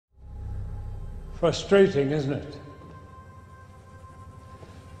Frustrating, isn't it?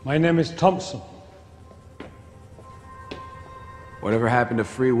 My name is Thompson. Whatever happened to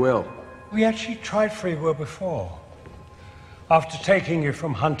free will? We actually tried free will before. After taking you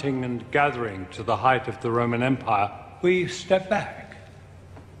from hunting and gathering to the height of the Roman Empire, we stepped back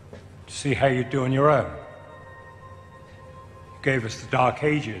to see how you'd do on your own. You gave us the Dark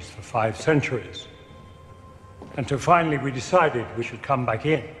Ages for 5 centuries. Until finally we decided we should come back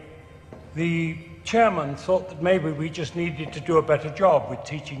in. The chairman thought that maybe we just needed to do a better job with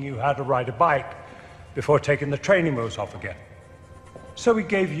teaching you how to ride a bike before taking the training wheels off again. So we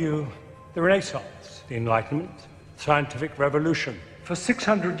gave you the Renaissance, the Enlightenment, scientific revolution. For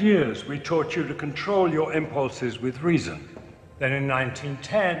 600 years, we taught you to control your impulses with reason. Then in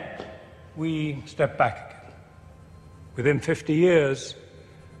 1910, we stepped back again. Within 50 years,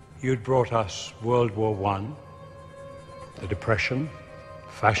 you'd brought us World War I, the Depression,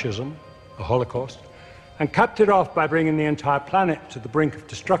 fascism, the Holocaust, and capped it off by bringing the entire planet to the brink of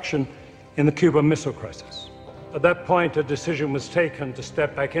destruction in the Cuban Missile Crisis. At that point, a decision was taken to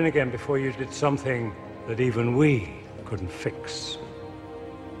step back in again before you did something that even we couldn't fix.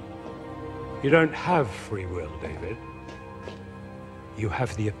 You don't have free will, David. You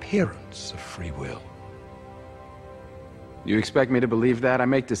have the appearance of free will. You expect me to believe that? I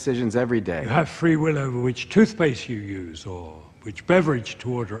make decisions every day. You have free will over which toothpaste you use or which beverage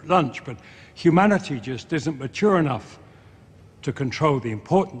to order at lunch, but humanity just isn't mature enough to control the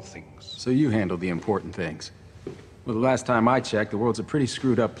important things. So you handle the important things. Well, the last time I checked, the world's a pretty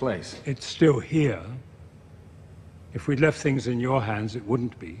screwed up place. It's still here. If we'd left things in your hands, it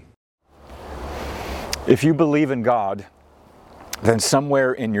wouldn't be. If you believe in God, then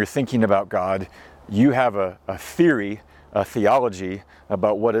somewhere in your thinking about God, you have a theory, a theology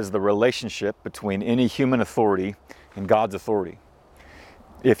about what is the relationship between any human authority and God's authority.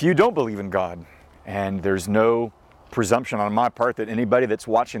 If you don't believe in God, and there's no presumption on my part that anybody that's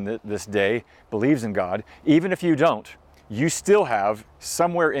watching this day believes in God, even if you don't, you still have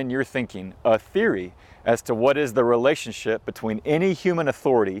somewhere in your thinking a theory as to what is the relationship between any human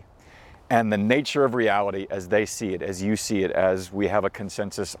authority and the nature of reality as they see it, as you see it, as we have a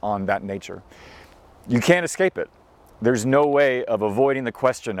consensus on that nature. You can't escape it. There's no way of avoiding the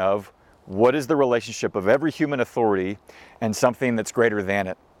question of what is the relationship of every human authority and something that's greater than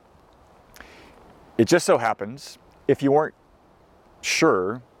it. It just so happens, if you weren't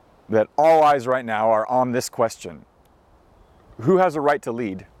sure, that all eyes right now are on this question. Who has a right to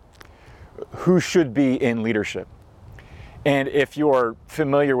lead? Who should be in leadership? And if you're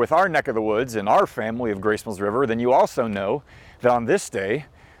familiar with our neck of the woods and our family of Grace Mills River, then you also know that on this day,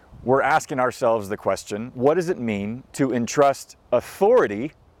 we're asking ourselves the question, what does it mean to entrust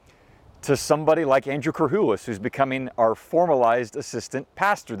authority to somebody like Andrew Kerhulis, who's becoming our formalized assistant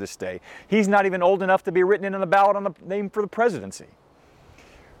pastor this day? He's not even old enough to be written in on the ballot on the name for the presidency.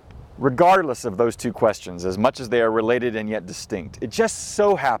 Regardless of those two questions, as much as they are related and yet distinct, it just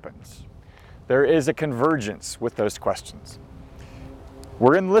so happens there is a convergence with those questions.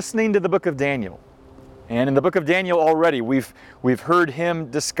 We're listening to the book of Daniel. And in the book of Daniel already, we've heard him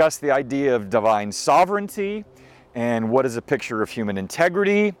discuss the idea of divine sovereignty and what is a picture of human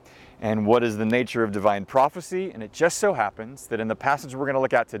integrity and what is the nature of divine prophecy. And it just so happens that in the passage we're going to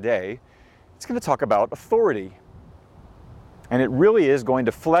look at today, it's going to talk about authority. And it really is going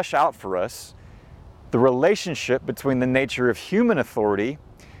to flesh out for us the relationship between the nature of human authority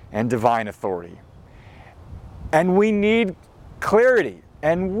and divine authority. And we need clarity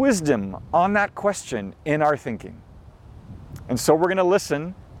and wisdom on that question in our thinking. And so we're going to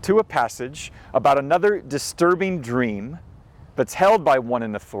listen to a passage about another disturbing dream that's held by one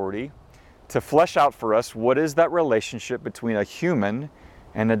in authority to flesh out for us what is that relationship between a human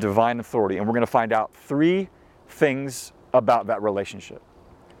and a divine authority. And we're going to find out 3 things about that relationship.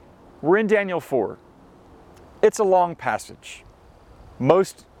 We're in Daniel 4. It's a long passage.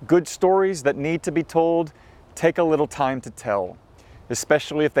 Most good stories that need to be told take a little time to tell,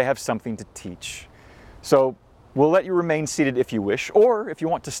 especially if they have something to teach. So we'll let you remain seated if you wish, or if you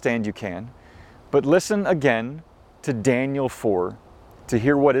want to stand, you can. But listen again to Daniel 4 to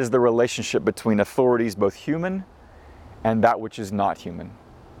hear what is the relationship between authorities, both human and that which is not human.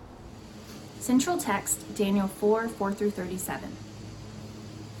 Central text, Daniel 4, 4-37.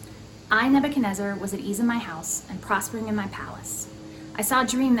 I, Nebuchadnezzar, was at ease in my house and prospering in my palace. I saw a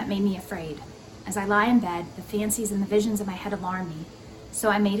dream that made me afraid. As I lie in bed, the fancies and the visions in my head alarmed me. So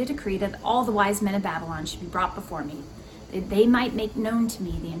I made a decree that all the wise men of Babylon should be brought before me, that they might make known to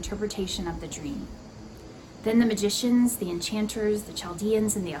me the interpretation of the dream. Then the magicians, the enchanters, the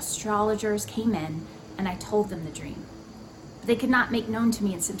Chaldeans, and the astrologers came in, and I told them the dream. But they could not make known to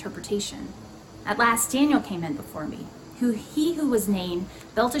me its interpretation. At last Daniel came in before me, who was named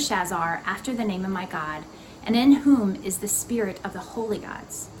Belteshazzar after the name of my God, and in whom is the spirit of the holy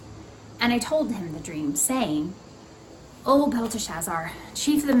gods. And I told him the dream, saying, O Belteshazzar,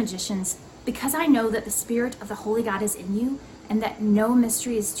 chief of the magicians, because I know that the spirit of the holy God is in you, and that no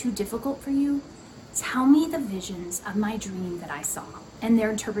mystery is too difficult for you, tell me the visions of my dream that I saw, and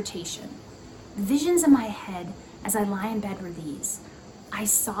their interpretation. The visions in my head as I lie in bed were these. I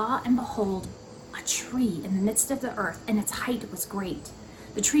saw and behold a tree in the midst of the earth, and its height was great.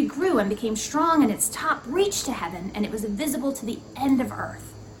 The tree grew and became strong, and its top reached to heaven, and it was visible to the end of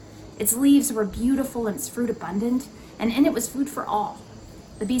earth. Its leaves were beautiful and its fruit abundant, and in it was food for all.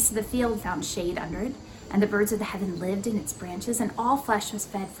 The beasts of the field found shade under it, and the birds of the heaven lived in its branches, and all flesh was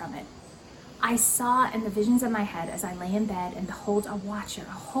fed from it. I saw in the visions of my head as I lay in bed, and behold, a watcher,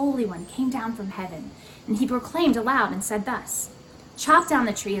 a holy one, came down from heaven, and he proclaimed aloud and said thus, Chop down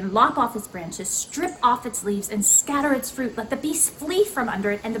the tree and lop off its branches, strip off its leaves and scatter its fruit. Let the beasts flee from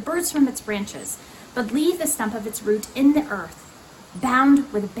under it and the birds from its branches, but leave the stump of its root in the earth,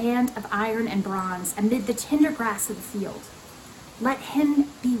 bound with a band of iron and bronze amid the tender grass of the field. Let him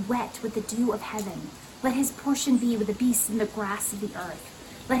be wet with the dew of heaven. Let his portion be with the beasts in the grass of the earth.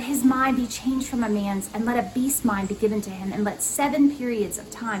 Let his mind be changed from a man's, and let a beast's mind be given to him, and let 7 periods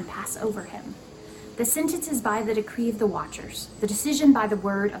of time pass over him. The sentence is by the decree of the watchers, the decision by the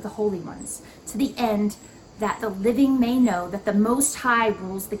word of the holy ones, to the end that the living may know that the Most High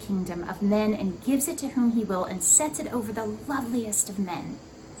rules the kingdom of men and gives it to whom he will and sets it over the loveliest of men.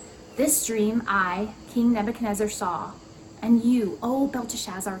 This dream I, King Nebuchadnezzar, saw, and you, O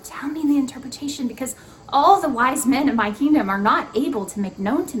Belteshazzar, tell me the interpretation, because all the wise men of my kingdom are not able to make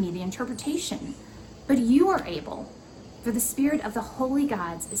known to me the interpretation, but you are able, for the spirit of the holy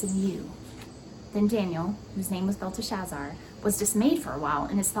gods is in you. Then Daniel, whose name was Belteshazzar, was dismayed for a while,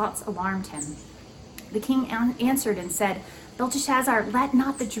 and his thoughts alarmed him. The king answered and said, Belteshazzar, let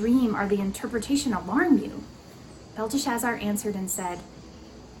not the dream or the interpretation alarm you. Belteshazzar answered and said,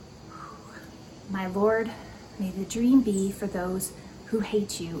 My lord, may the dream be for those who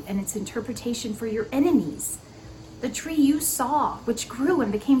hate you, and its interpretation for your enemies. The tree you saw, which grew and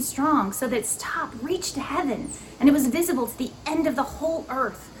became strong, so that its top reached to heaven, and it was visible to the end of the whole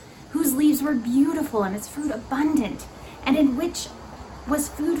earth, whose leaves were beautiful and its fruit abundant, and in which was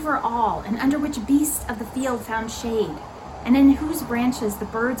food for all, and under which beasts of the field found shade, and in whose branches the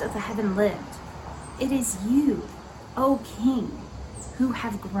birds of the heaven lived. It is you, O king, who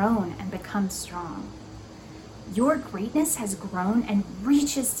have grown and become strong. Your greatness has grown and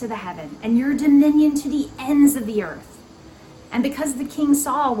reaches to the heaven, and your dominion to the ends of the earth. And because the king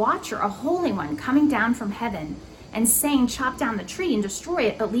saw a watcher, a holy one, coming down from heaven, and saying, Chop down the tree and destroy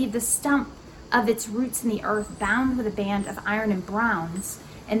it, but leave the stump of its roots in the earth, bound with a band of iron and bronze,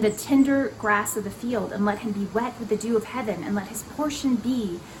 and the tender grass of the field, and let him be wet with the dew of heaven, and let his portion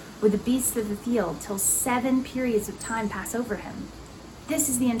be with the beasts of the field, till 7 periods of time pass over him. This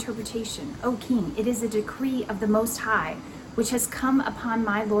is the interpretation, O king. It is a decree of the Most High, which has come upon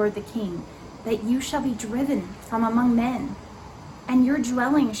my lord the king, that you shall be driven from among men, and your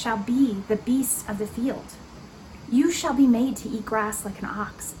dwelling shall be the beasts of the field. You shall be made to eat grass like an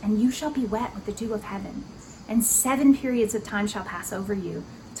ox, and you shall be wet with the dew of heaven, and 7 periods of time shall pass over you,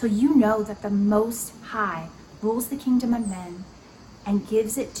 till you know that the Most High rules the kingdom of men and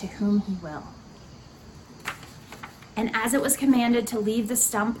gives it to whom he will. And as it was commanded to leave the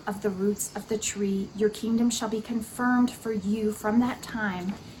stump of the roots of the tree, your kingdom shall be confirmed for you from that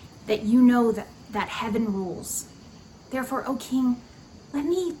time, that you know that heaven rules. Therefore, O king, let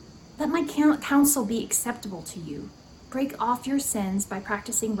my counsel be acceptable to you. Break off your sins by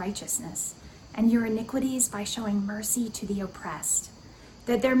practicing righteousness, and your iniquities by showing mercy to the oppressed,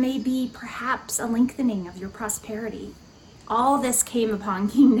 that there may be perhaps a lengthening of your prosperity. All this came upon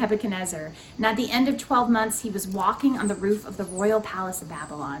King Nebuchadnezzar, and at the end of 12 months he was walking on the roof of the royal palace of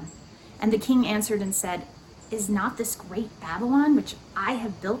Babylon. And the king answered and said, Is not this great Babylon, which I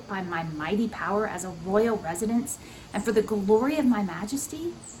have built by my mighty power as a royal residence, and for the glory of my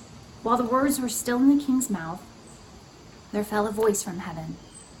majesty? While the words were still in the king's mouth, there fell a voice from heaven.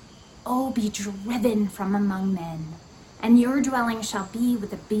 Oh, be driven from among men, and your dwelling shall be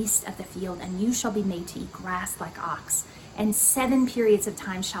with the beasts of the field, and you shall be made to eat grass like ox. And 7 periods of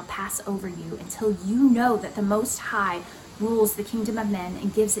time shall pass over you, until you know that the Most High rules the kingdom of men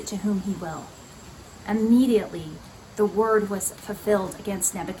and gives it to whom he will. Immediately the word was fulfilled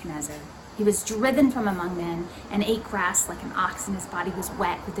against Nebuchadnezzar. He was driven from among men and ate grass like an ox, and his body was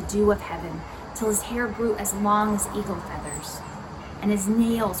wet with the dew of heaven, till his hair grew as long as eagle feathers, and his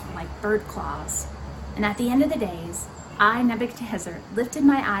nails were like bird claws. And at the end of the days, I, Nebuchadnezzar, lifted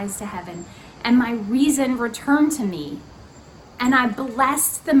my eyes to heaven, and my reason returned to me. And I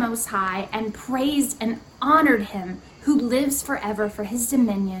blessed the Most High and praised and honored him who lives forever, for his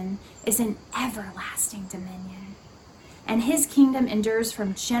dominion is an everlasting dominion, and his kingdom endures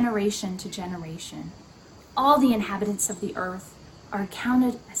from generation to generation. All the inhabitants of the earth are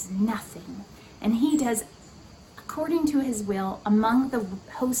counted as nothing, and he does according to his will among the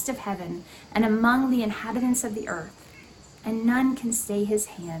host of heaven and among the inhabitants of the earth, and none can stay his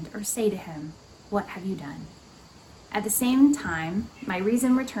hand or say to him, "What have you done?" At the same time, my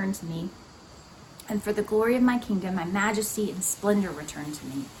reason returned to me, and for the glory of my kingdom, my majesty and splendor returned to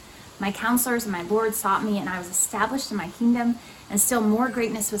me. My counselors and my lord sought me, and I was established in my kingdom, and still more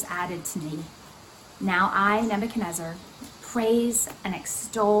greatness was added to me. Now I, Nebuchadnezzar, praise and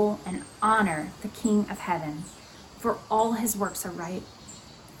extol and honor the King of heaven, for all his works are right,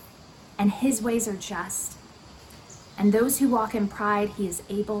 and his ways are just, and those who walk in pride he is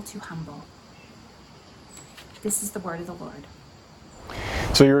able to humble. This is the word of the Lord.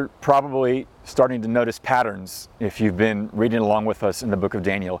 So you're probably starting to notice patterns if you've been reading along with us in the book of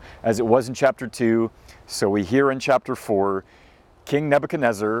Daniel. As it was in chapter 2, so we hear in chapter 4, King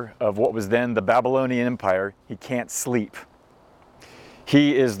Nebuchadnezzar of what was then the Babylonian Empire, he can't sleep.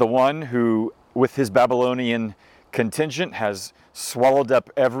 He is the one who, with his Babylonian contingent, has swallowed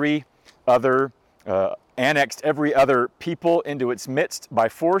up every other, annexed every other people into its midst by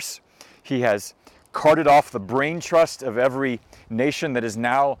force. He has carted off the brain trust of every nation that is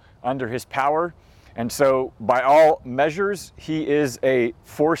now under his power. And so by all measures, he is a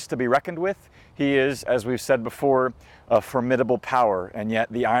force to be reckoned with. He is, as we've said before, a formidable power. And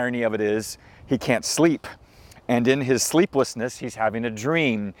yet the irony of it is he can't sleep. And in his sleeplessness, he's having a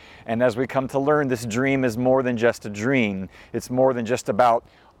dream. And as we come to learn, this dream is more than just a dream. It's more than just about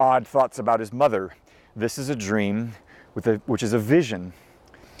odd thoughts about his mother. This is a dream which is a vision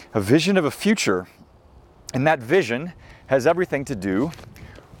of a future. And that vision has everything to do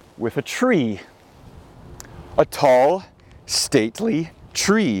with a tree, a tall, stately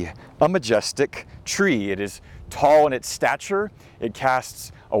tree, a majestic tree. It is tall in its stature. It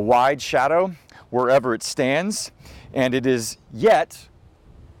casts a wide shadow wherever it stands, and it is yet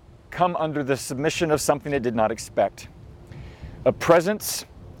come under the submission of something it did not expect. A presence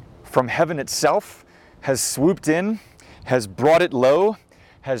from heaven itself has swooped in, has brought it low,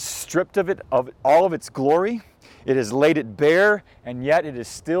 has stripped of all of its glory. It has laid it bare, and yet it has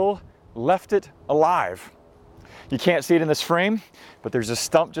still left it alive. You can't see it in this frame, but there's a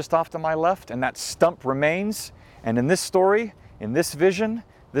stump just off to my left, and that stump remains. And in this story, in this vision,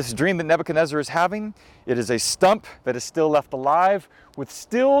 this dream that Nebuchadnezzar is having, it is a stump that is still left alive with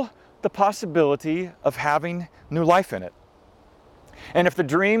still the possibility of having new life in it. And if the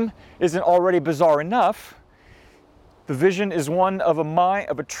dream isn't already bizarre enough, the vision is one of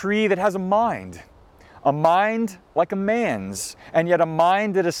a tree that has a mind like a man's, and yet a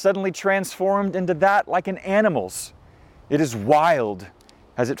mind that is suddenly transformed into that like an animal's. It is wild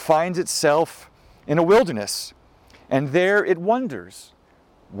as it finds itself in a wilderness, and there it wonders,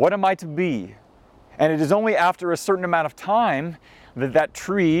 what am I to be? And it is only after a certain amount of time that that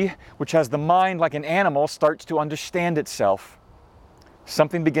tree, which has the mind like an animal, starts to understand itself.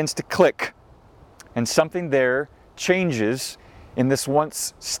 Something begins to click, and something there changes in this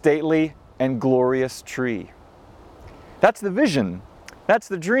once stately and glorious tree. That's the vision. That's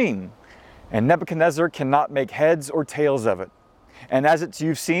the dream. And Nebuchadnezzar cannot make heads or tails of it. And as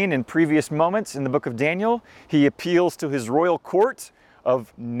you've seen in previous moments in the book of Daniel, he appeals to his royal court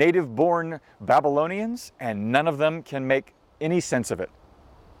of native-born Babylonians, and none of them can make any sense of it,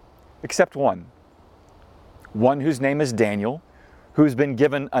 except one whose name is Daniel, who's been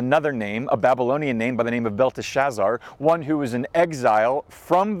given another name, a Babylonian name by the name of Belteshazzar, one who is in exile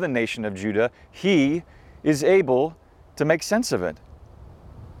from the nation of Judah. He is able to make sense of it.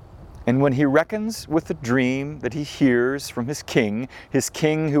 And when he reckons with the dream that he hears from his king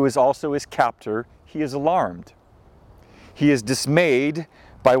who is also his captor, he is alarmed. He is dismayed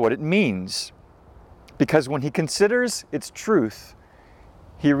by what it means. Because when he considers its truth,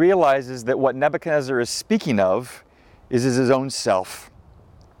 he realizes that what Nebuchadnezzar is speaking of is his own self.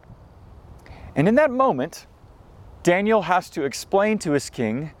 And in that moment, Daniel has to explain to his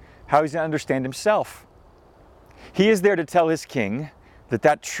king how he's going to understand himself. He is there to tell his king that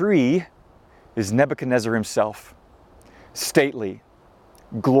that tree is Nebuchadnezzar himself, stately,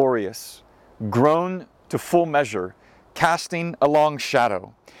 glorious, grown to full measure, casting a long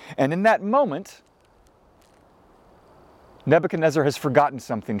shadow. And in that moment, Nebuchadnezzar has forgotten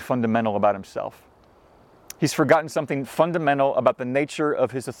something fundamental about himself. He's forgotten something fundamental about the nature of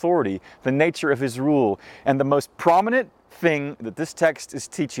his authority, the nature of his rule. And the most prominent thing that this text is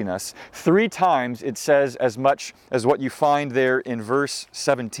teaching us. 3 times it says as much as what you find there in verse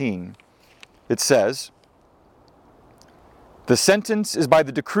 17. It says, "The sentence is by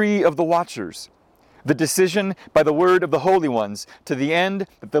the decree of the watchers, the decision by the word of the holy ones, to the end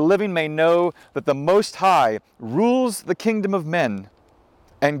that the living may know that the Most High rules the kingdom of men,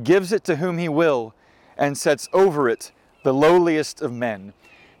 and gives it to whom he will, and sets over it the lowliest of men."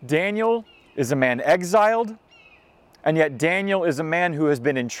 Daniel is a man exiled, and yet Daniel is a man who has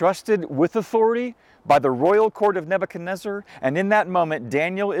been entrusted with authority by the royal court of Nebuchadnezzar, and in that moment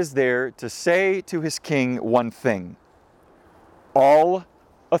Daniel is there to say to his king one thing: all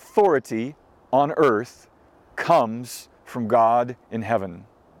authority on earth comes from God in heaven.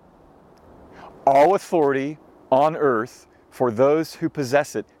 All authority on earth for those who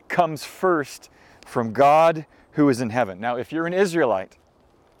possess it comes first from God who is in heaven. Now, if you're an Israelite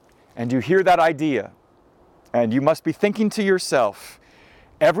and you hear that idea, and you must be thinking to yourself,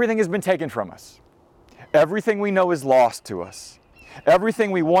 everything has been taken from us. Everything we know is lost to us.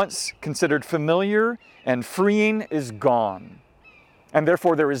 Everything we once considered familiar and freeing is gone. And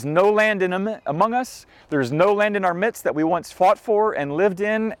therefore there is no land among us. There is no land in our midst that we once fought for and lived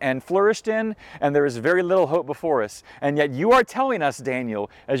in and flourished in, and there is very little hope before us. And yet you are telling us,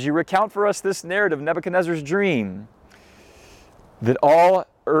 Daniel, as you recount for us this narrative, Nebuchadnezzar's dream, that all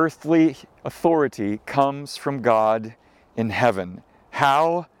earthly authority comes from God in heaven.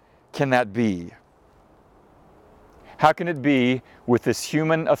 How can that be? How can it be with this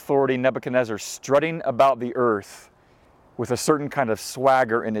human authority, Nebuchadnezzar, strutting about the earth with a certain kind of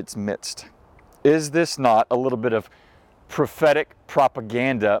swagger in its midst? Is this not a little bit of prophetic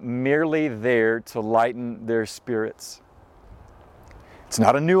propaganda merely there to lighten their spirits? It's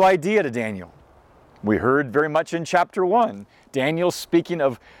not a new idea to Daniel. We heard very much in chapter 1, Daniel speaking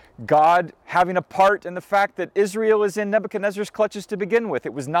of God having a part in the fact that Israel is in Nebuchadnezzar's clutches to begin with.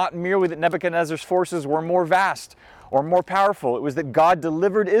 It was not merely that Nebuchadnezzar's forces were more vast or more powerful. It was that God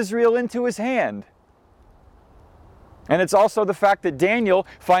delivered Israel into his hand. And it's also the fact that Daniel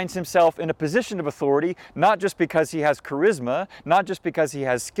finds himself in a position of authority, not just because he has charisma, not just because he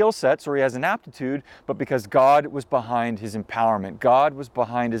has skill sets or he has an aptitude, but because God was behind his empowerment. God was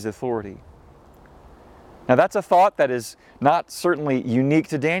behind his authority. Now that's a thought that is not certainly unique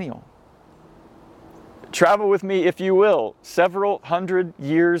to Daniel. Travel with me, if you will, several hundred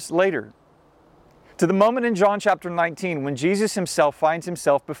years later, to the moment in John chapter 19 when Jesus himself finds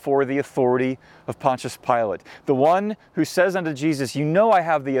himself before the authority of Pontius Pilate, the one who says unto Jesus, "You know I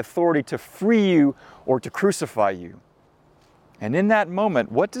have the authority to free you or to crucify you." And in that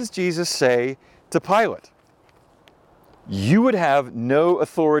moment, what does Jesus say to Pilate? "You would have no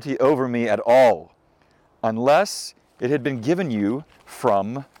authority over me at all, unless it had been given you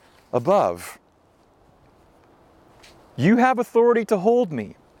from above." You have authority to hold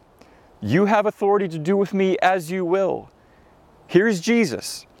me. You have authority to do with me as you will. Here's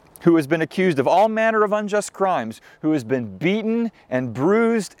Jesus, who has been accused of all manner of unjust crimes, who has been beaten and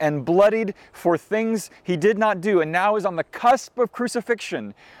bruised and bloodied for things he did not do, and now is on the cusp of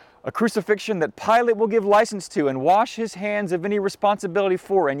crucifixion, a crucifixion that Pilate will give license to and wash his hands of any responsibility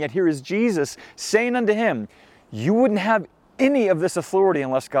for. And yet here is Jesus saying unto him, you wouldn't have any of this authority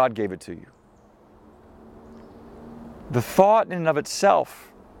unless God gave it to you. The thought in and of itself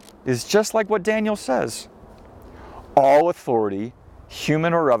is just like what Daniel says. All authority,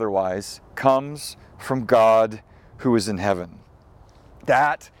 human or otherwise, comes from God who is in heaven.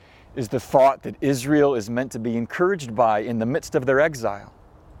 That is the thought that Israel is meant to be encouraged by in the midst of their exile.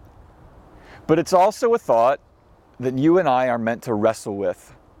 But it's also a thought that you and I are meant to wrestle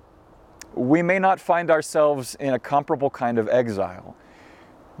with. We may not find ourselves in a comparable kind of exile,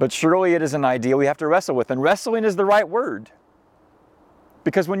 but surely it is an idea we have to wrestle with. And wrestling is the right word.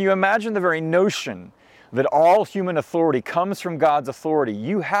 Because when you imagine the very notion that all human authority comes from God's authority,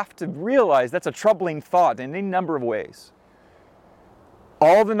 you have to realize that's a troubling thought in any number of ways.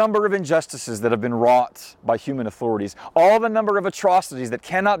 All the number of injustices that have been wrought by human authorities, all the number of atrocities that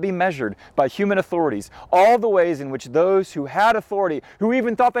cannot be measured by human authorities, all the ways in which those who had authority, who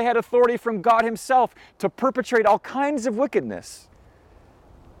even thought they had authority from God himself to perpetrate all kinds of wickedness.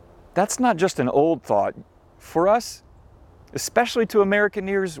 That's not just an old thought. For us, especially to American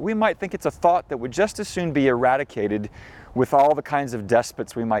ears, we might think it's a thought that would just as soon be eradicated with all the kinds of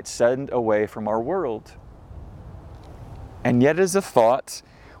despots we might send away from our world. And yet it is a thought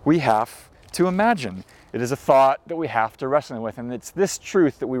we have to imagine. It is a thought that we have to wrestle with, and it's this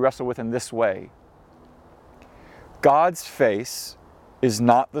truth that we wrestle with in this way. God's face is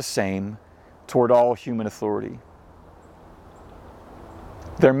not the same toward all human authority.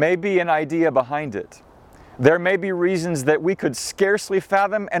 There may be an idea behind it There may be reasons that we could scarcely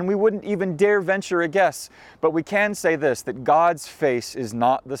fathom and we wouldn't even dare venture a guess, but we can say this, that God's face is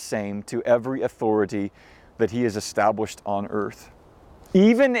not the same to every authority that he has established on earth.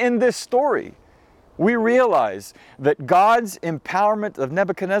 Even in this story, we realize that God's empowerment of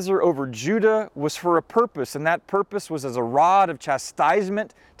Nebuchadnezzar over Judah was for a purpose, and that purpose was as a rod of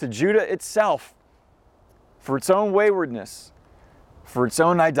chastisement to Judah itself, for its own waywardness, for its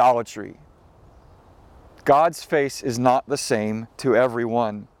own idolatry. God's face is not the same to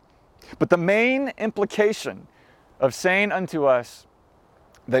everyone. But the main implication of saying unto us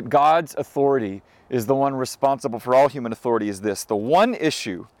that God's authority is the one responsible for all human authority is this: the one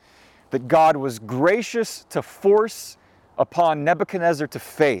issue that God was gracious to force upon Nebuchadnezzar to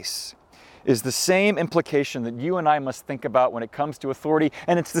face is the same implication that you and I must think about when it comes to authority,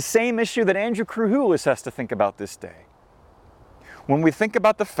 and it's the same issue that Andrew Krahulis has to think about this day. When we think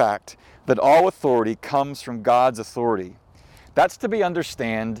about the fact that all authority comes from God's authority, that's to be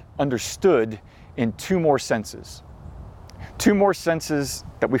understood in two more senses. Two more senses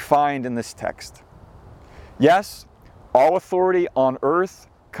that we find in this text. Yes, all authority on earth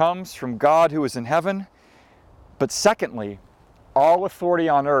comes from God who is in heaven, but secondly, all authority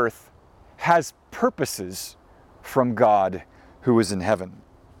on earth has purposes from God who is in heaven.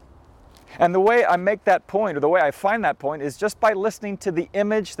 And the way I make that point, or the way I find that point, is just by listening to the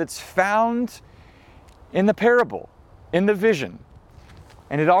image that's found in the parable, in the vision.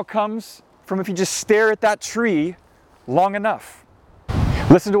 And it all comes from if you just stare at that tree long enough.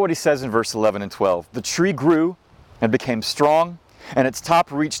 Listen to what he says in verse 11 and 12. The tree grew and became strong, and its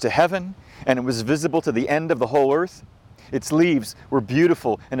top reached to heaven, and it was visible to the end of the whole earth. Its leaves were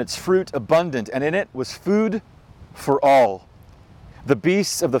beautiful, and its fruit abundant, and in it was food for all. The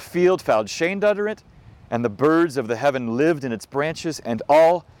beasts of the field found shade under it, and the birds of the heaven lived in its branches, and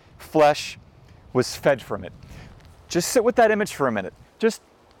all flesh was fed from it. Just sit with that image for a minute. Just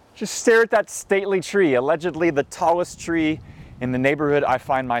stare at that stately tree, allegedly the tallest tree in the neighborhood I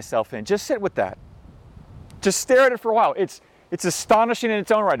find myself in. Just sit with that. Just stare at it for a while. It's astonishing in its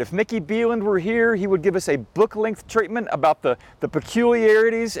own right. If Mickey Beeland were here, he would give us a book-length treatment about the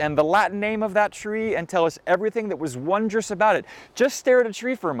peculiarities and the Latin name of that tree and tell us everything that was wondrous about it. Just stare at a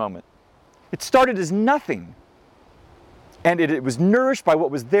tree for a moment. It started as nothing, and it was nourished by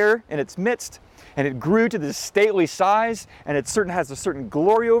what was there in its midst, and it grew to this stately size, and it has a certain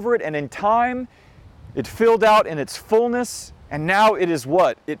glory over it, and in time, it filled out in its fullness. And now it is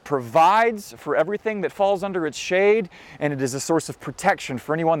what? It provides for everything that falls under its shade, and it is a source of protection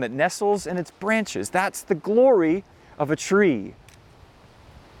for anyone that nestles in its branches. That's the glory of a tree.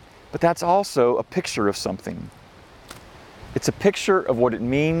 But that's also a picture of something. It's a picture of what it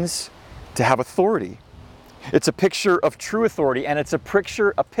means to have authority. It's a picture of true authority, and it's a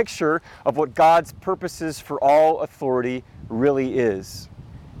picture of what God's purposes for all authority really is.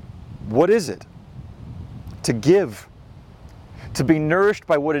 What is it? To give. To be nourished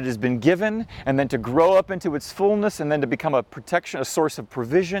by what it has been given, and then to grow up into its fullness, and then to become a source of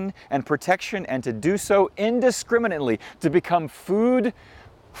provision and protection, and to do so indiscriminately, to become food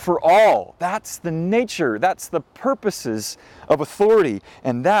for all. That's the nature, that's the purposes of authority.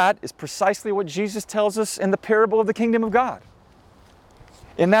 And that is precisely what Jesus tells us in the parable of the kingdom of God.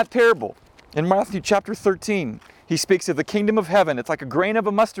 In that parable, in Matthew chapter 13, he speaks of the kingdom of heaven. It's like a grain of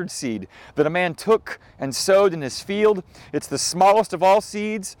a mustard seed that a man took and sowed in his field. It's the smallest of all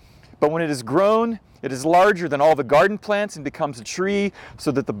seeds, but when it is grown, it is larger than all the garden plants and becomes a tree,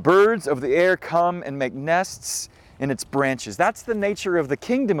 so that the birds of the air come and make nests in its branches. That's the nature of the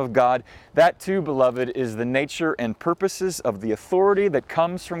kingdom of God. That too, beloved, is the nature and purposes of the authority that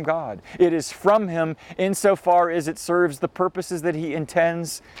comes from God. It is from Him insofar as it serves the purposes that He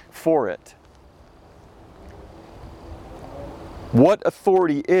intends for it. What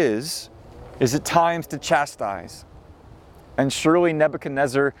authority is at times to chastise. And surely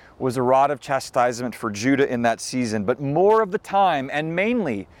Nebuchadnezzar was a rod of chastisement for Judah in that season. But more of the time, and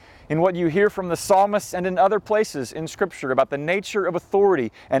mainly in what you hear from the psalmists and in other places in Scripture about the nature of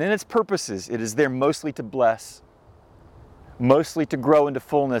authority and in its purposes, it is there mostly to bless, mostly to grow into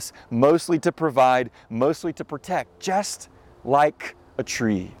fullness, mostly to provide, mostly to protect, just like a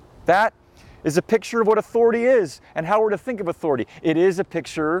tree. That is a picture of what authority is and how we're to think of authority. It is a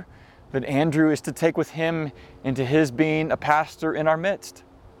picture that Andrew is to take with him into his being a pastor in our midst,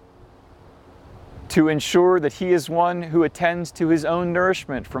 to ensure that he is one who attends to his own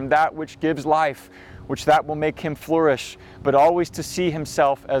nourishment from that which gives life, which that will make him flourish, but always to see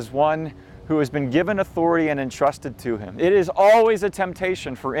himself as one who has been given authority and entrusted to him. It is always a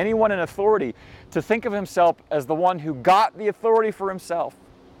temptation for anyone in authority to think of himself as the one who got the authority for himself.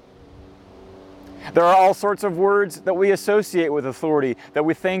 There are all sorts of words that we associate with authority that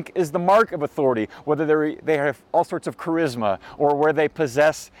we think is the mark of authority, whether they have all sorts of charisma or where they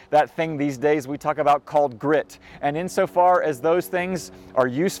possess that thing these days we talk about called grit. And insofar as those things are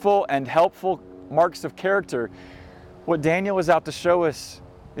useful and helpful marks of character, what Daniel is out to show us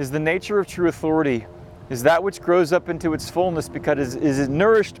is the nature of true authority is that which grows up into its fullness because it is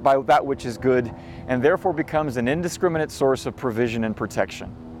nourished by that which is good and therefore becomes an indiscriminate source of provision and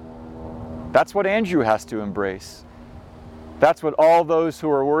protection. That's what Andrew has to embrace. That's what all those who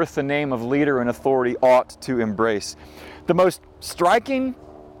are worth the name of leader and authority ought to embrace. The most striking,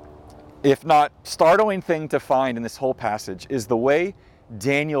 if not startling thing to find in this whole passage is the way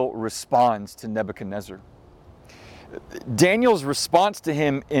Daniel responds to Nebuchadnezzar. Daniel's response to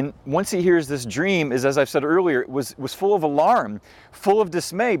him once he hears this dream is, as I've said earlier, was full of alarm, full of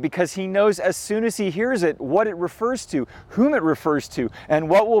dismay, because he knows as soon as he hears it what it refers to, whom it refers to, and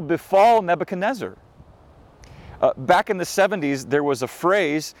what will befall Nebuchadnezzar. Back in the 70s, there was a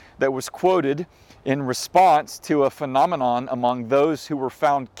phrase that was quoted in response to a phenomenon among those who were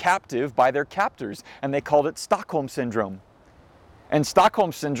found captive by their captors, and they called it Stockholm Syndrome. And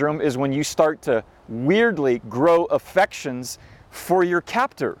Stockholm Syndrome is when you start to weirdly grow affections for your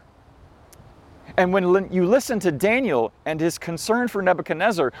captor. And when you listen to Daniel and his concern for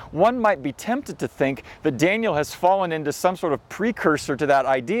Nebuchadnezzar, one might be tempted to think that Daniel has fallen into some sort of precursor to that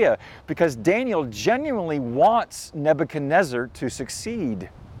idea, because Daniel genuinely wants Nebuchadnezzar to succeed.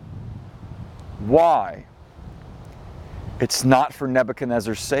 Why? It's not for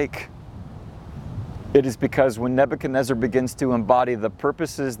Nebuchadnezzar's sake. It is because when Nebuchadnezzar begins to embody the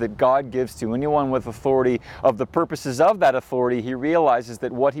purposes that God gives to anyone with authority, of the purposes of that authority, he realizes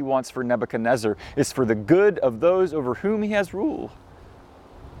that what he wants for Nebuchadnezzar is for the good of those over whom he has rule.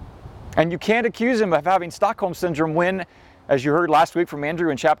 And you can't accuse him of having Stockholm Syndrome when, as you heard last week from Andrew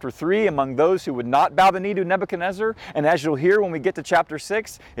in chapter 3, among those who would not bow the knee to Nebuchadnezzar, and as you'll hear when we get to chapter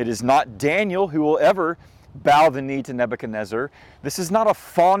 6, it is not Daniel who will ever bow the knee to Nebuchadnezzar. This is not a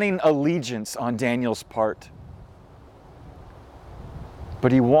fawning allegiance on Daniel's part.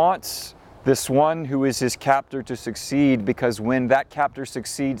 But he wants this one who is his captor to succeed, because when that captor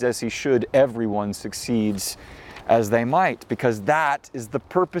succeeds as he should, everyone succeeds as they might, because that is the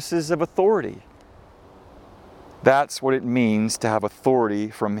purposes of authority. That's what it means to have authority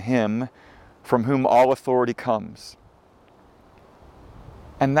from him from whom all authority comes.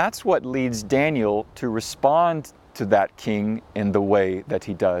 And that's what leads Daniel to respond to that king in the way that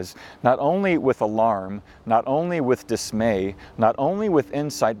he does. Not only with alarm, not only with dismay, not only with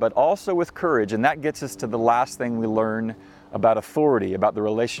insight, but also with courage. And that gets us to the last thing we learn about authority, about the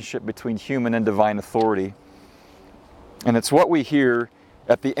relationship between human and divine authority. And it's what we hear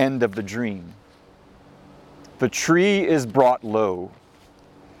at the end of the dream. The tree is brought low.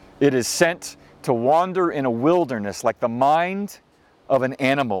 It is sent to wander in a wilderness like the mind of an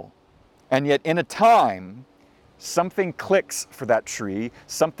animal. And yet in a time, something clicks for that tree,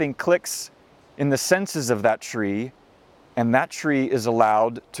 something clicks in the senses of that tree, and that tree is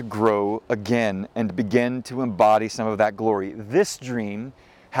allowed to grow again and begin to embody some of that glory. This dream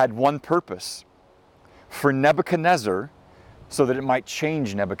had one purpose: for Nebuchadnezzar, so that it might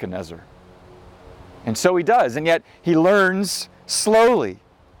change Nebuchadnezzar. And so he does, and yet he learns slowly.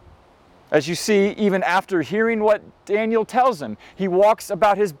 As you see, even after hearing what Daniel tells him, he walks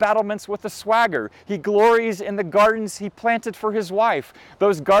about his battlements with a swagger. He glories in the gardens he planted for his wife,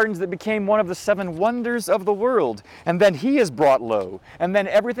 those gardens that became one of the 7 wonders of the world. And then he is brought low, and then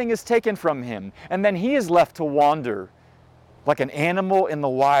everything is taken from him, and then he is left to wander like an animal in the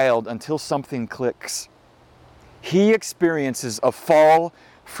wild until something clicks. He experiences a fall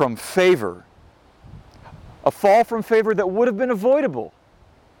from favor, a fall from favor that would have been avoidable.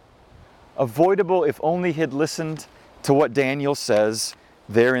 Avoidable if only he'd listened to what Daniel says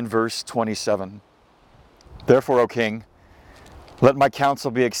there in verse 27. Therefore, O king, let my counsel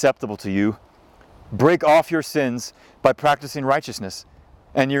be acceptable to you. Break off your sins by practicing righteousness,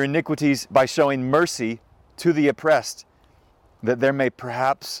 and your iniquities by showing mercy to the oppressed, that there may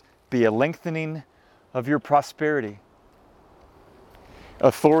perhaps be a lengthening of your prosperity.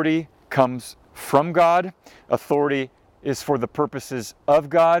 Authority comes from God. Authority is for the purposes of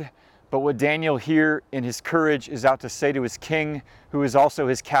God. But what Daniel here in his courage is out to say to his king, who is also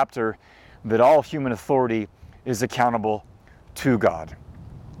his captor, that all human authority is accountable to God.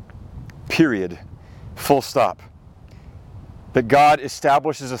 Period. Full stop. That God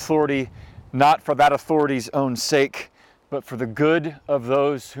establishes authority not for that authority's own sake, but for the good of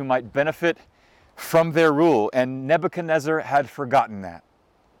those who might benefit from their rule. And Nebuchadnezzar had forgotten that.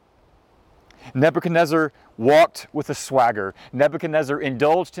 Nebuchadnezzar walked with a swagger. Nebuchadnezzar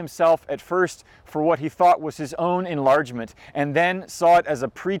indulged himself at first for what he thought was his own enlargement, and then saw it as a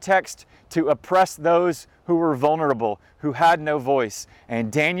pretext to oppress those who were vulnerable, who had no voice.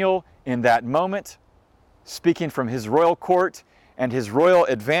 And Daniel, in that moment, speaking from his royal court and his royal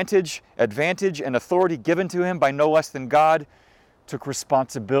advantage and authority given to him by no less than God, took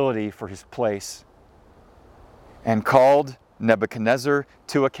responsibility for his place and called Nebuchadnezzar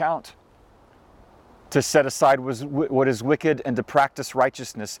to account, to set aside what is wicked and to practice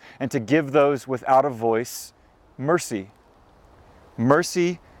righteousness, and to give those without a voice mercy.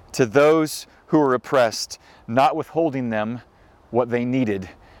 Mercy to those who are oppressed, not withholding them what they needed,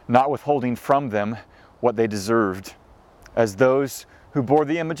 not withholding from them what they deserved, as those who bore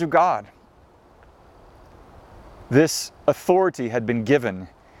the image of God. This authority had been given,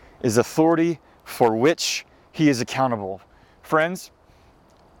 is authority for which he is accountable. Friends,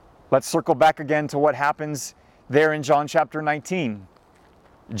 let's circle back again to what happens there in John chapter 19.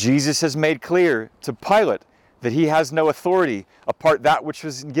 Jesus has made clear to Pilate that he has no authority apart that which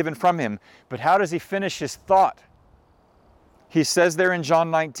was given from him. But how does he finish his thought? He says there in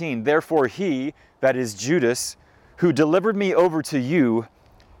John 19, "Therefore he," that is Judas, "who delivered me over to you,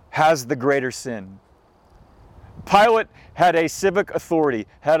 has the greater sin." Pilate had a civic authority,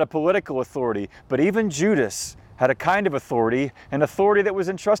 had a political authority, but even Judas had a kind of authority, an authority that was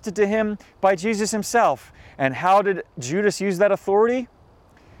entrusted to him by Jesus himself. And how did Judas use that authority?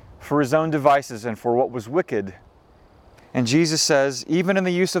 For his own devices and for what was wicked. And Jesus says, even in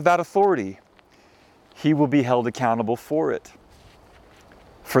the use of that authority, he will be held accountable for it.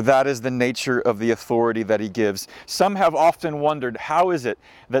 For that is the nature of the authority that he gives. Some have often wondered, how is it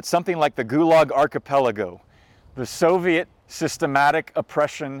that something like the Gulag Archipelago, the Soviet systematic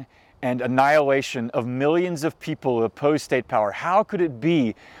oppression and annihilation of millions of people who oppose state power, how could it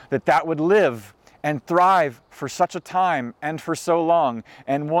be that that would live and thrive for such a time and for so long?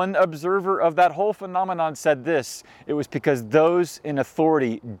 And one observer of that whole phenomenon said this: it was because those in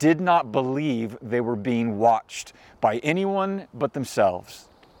authority did not believe they were being watched by anyone but themselves.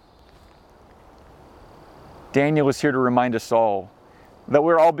 Daniel is here to remind us all that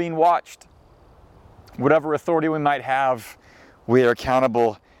we're all being watched. Whatever authority we might have, we are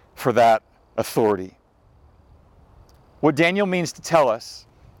accountable for that authority. What Daniel means to tell us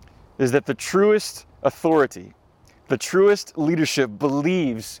is that the truest authority, the truest leadership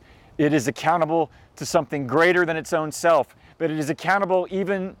believes it is accountable to something greater than its own self, but it is accountable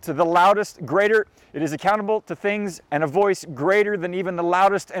even to the loudest, greater, it is accountable to things and a voice greater than even the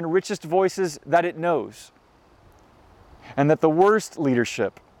loudest and richest voices that it knows. And that the worst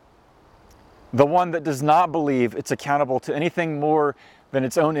leadership, the one that does not believe it's accountable to anything more than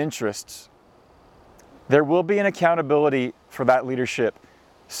its own interests, there will be an accountability for that leadership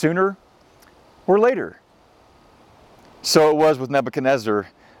sooner or later. So it was with Nebuchadnezzar,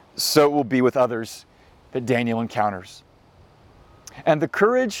 so it will be with others that Daniel encounters. And the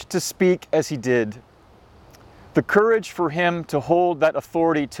courage to speak as he did, the courage for him to hold that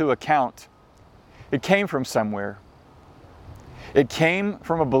authority to account, it came from somewhere. It came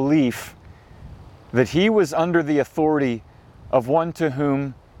from a belief that he was under the authority of one to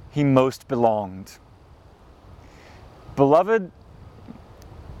whom he most belonged. Beloved,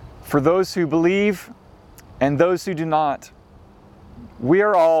 for those who believe and those who do not, we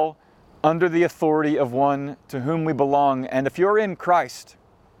are all under the authority of one to whom we belong. And if you're in Christ,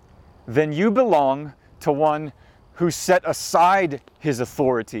 then you belong to one who set aside his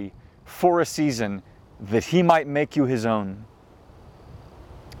authority for a season that he might make you his own.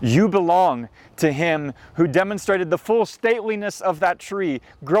 You belong to him who demonstrated the full stateliness of that tree,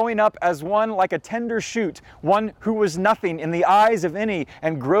 growing up as one like a tender shoot, one who was nothing in the eyes of any,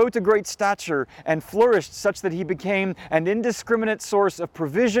 and grow to great stature and flourished such that he became an indiscriminate source of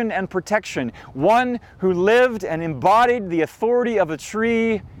provision and protection, one who lived and embodied the authority of a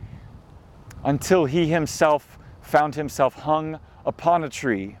tree until he himself found himself hung upon a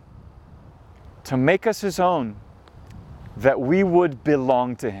tree to make us his own, that we would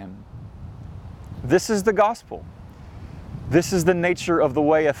belong to him. This is the gospel. This is the nature of the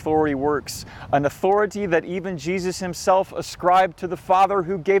way authority works, an authority that even Jesus himself ascribed to the Father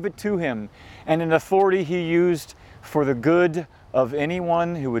who gave it to him, and an authority he used for the good of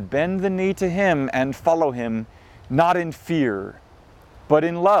anyone who would bend the knee to him and follow him, not in fear, but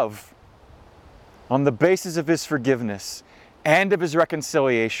in love, on the basis of his forgiveness and of his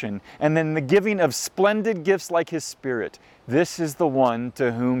reconciliation, and then the giving of splendid gifts like his Spirit. This is the one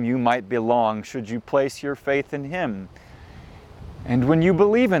to whom you might belong should you place your faith in him. And when you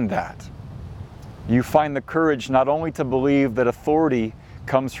believe in that, you find the courage not only to believe that authority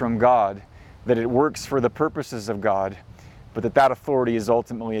comes from God, that it works for the purposes of God, but that authority is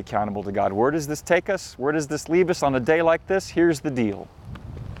ultimately accountable to God. Where does this take us? Where does this leave us on a day like this? Here's the deal.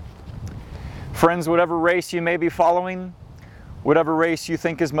 Friends, whatever race you may be following, whatever race you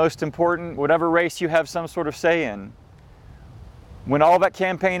think is most important, whatever race you have some sort of say in, when all that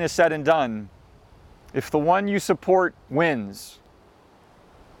campaign is said and done, if the one you support wins,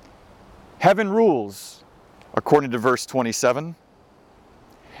 heaven rules, according to verse 27.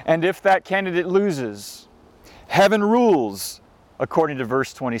 And if that candidate loses, heaven rules, according to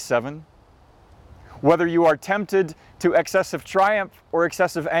verse 27. Whether you are tempted to excessive triumph or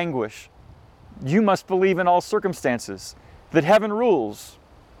excessive anguish, you must believe in all circumstances that heaven rules,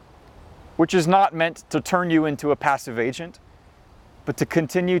 which is not meant to turn you into a passive agent, but to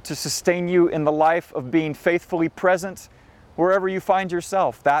continue to sustain you in the life of being faithfully present wherever you find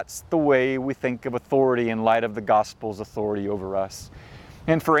yourself. That's the way we think of authority in light of the gospel's authority over us.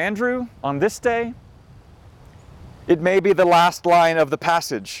 And for Andrew, on this day, it may be the last line of the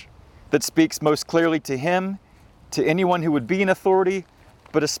passage that speaks most clearly to him, to anyone who would be in authority,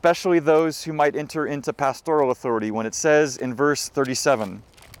 but especially those who might enter into pastoral authority, when it says in verse 37,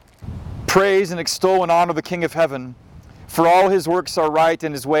 "Praise and extol and honor the King of heaven, for all his works are right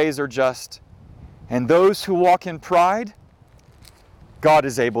and his ways are just. And those who walk in pride, God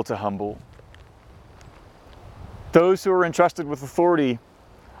is able to humble." Those who are entrusted with authority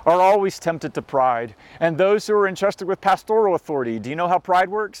are always tempted to pride. And those who are entrusted with pastoral authority, do you know how pride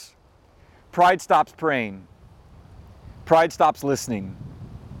works? Pride stops praying. Pride stops listening.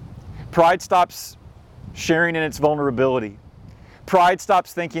 Pride stops sharing in its vulnerability. Pride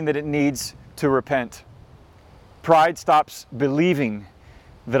stops thinking that it needs to repent. Pride stops believing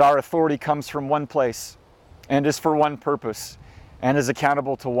that our authority comes from one place and is for one purpose and is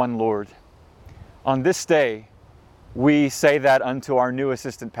accountable to one Lord. On this day, we say that unto our new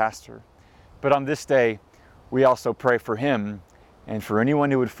assistant pastor. But on this day, we also pray for him and for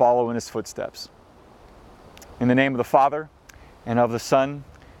anyone who would follow in his footsteps. In the name of the Father, and of the Son,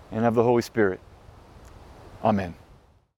 and of the Holy Spirit. Amen.